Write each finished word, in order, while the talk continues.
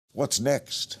What's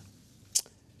next?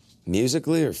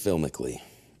 Musically or filmically?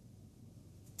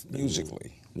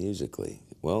 Musically. Musically.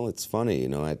 Well, it's funny, you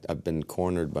know, I've been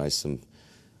cornered by some,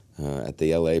 at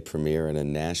the LA premiere and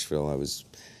in Nashville, I was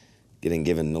getting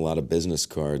given a lot of business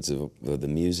cards of the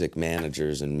music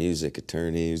managers and music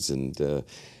attorneys,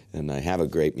 and I have a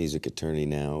great music attorney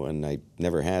now, and I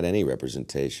never had any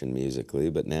representation musically,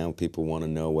 but now people want to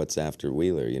know what's after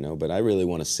Wheeler, you know, but I really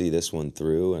want to see this one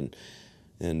through,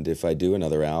 and if I do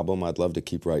another album, I'd love to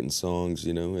keep writing songs,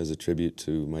 you know, as a tribute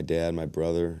to my dad, my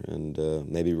brother, and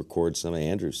maybe record some of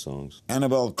Andrew's songs.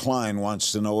 Annabelle Klein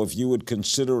wants to know if you would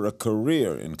consider a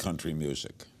career in country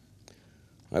music.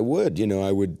 I would, you know,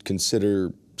 I would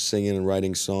consider singing and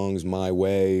writing songs my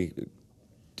way,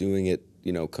 doing it,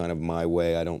 you know, kind of my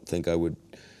way. I don't think I would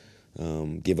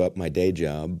give up my day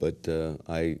job, but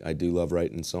I do love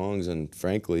writing songs, and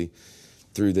frankly,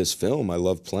 through this film, I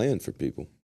love playing for people.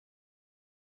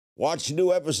 Watch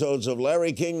new episodes of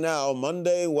Larry King Now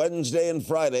Monday, Wednesday, and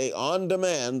Friday on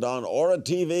demand on Aura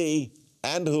TV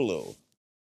and Hulu.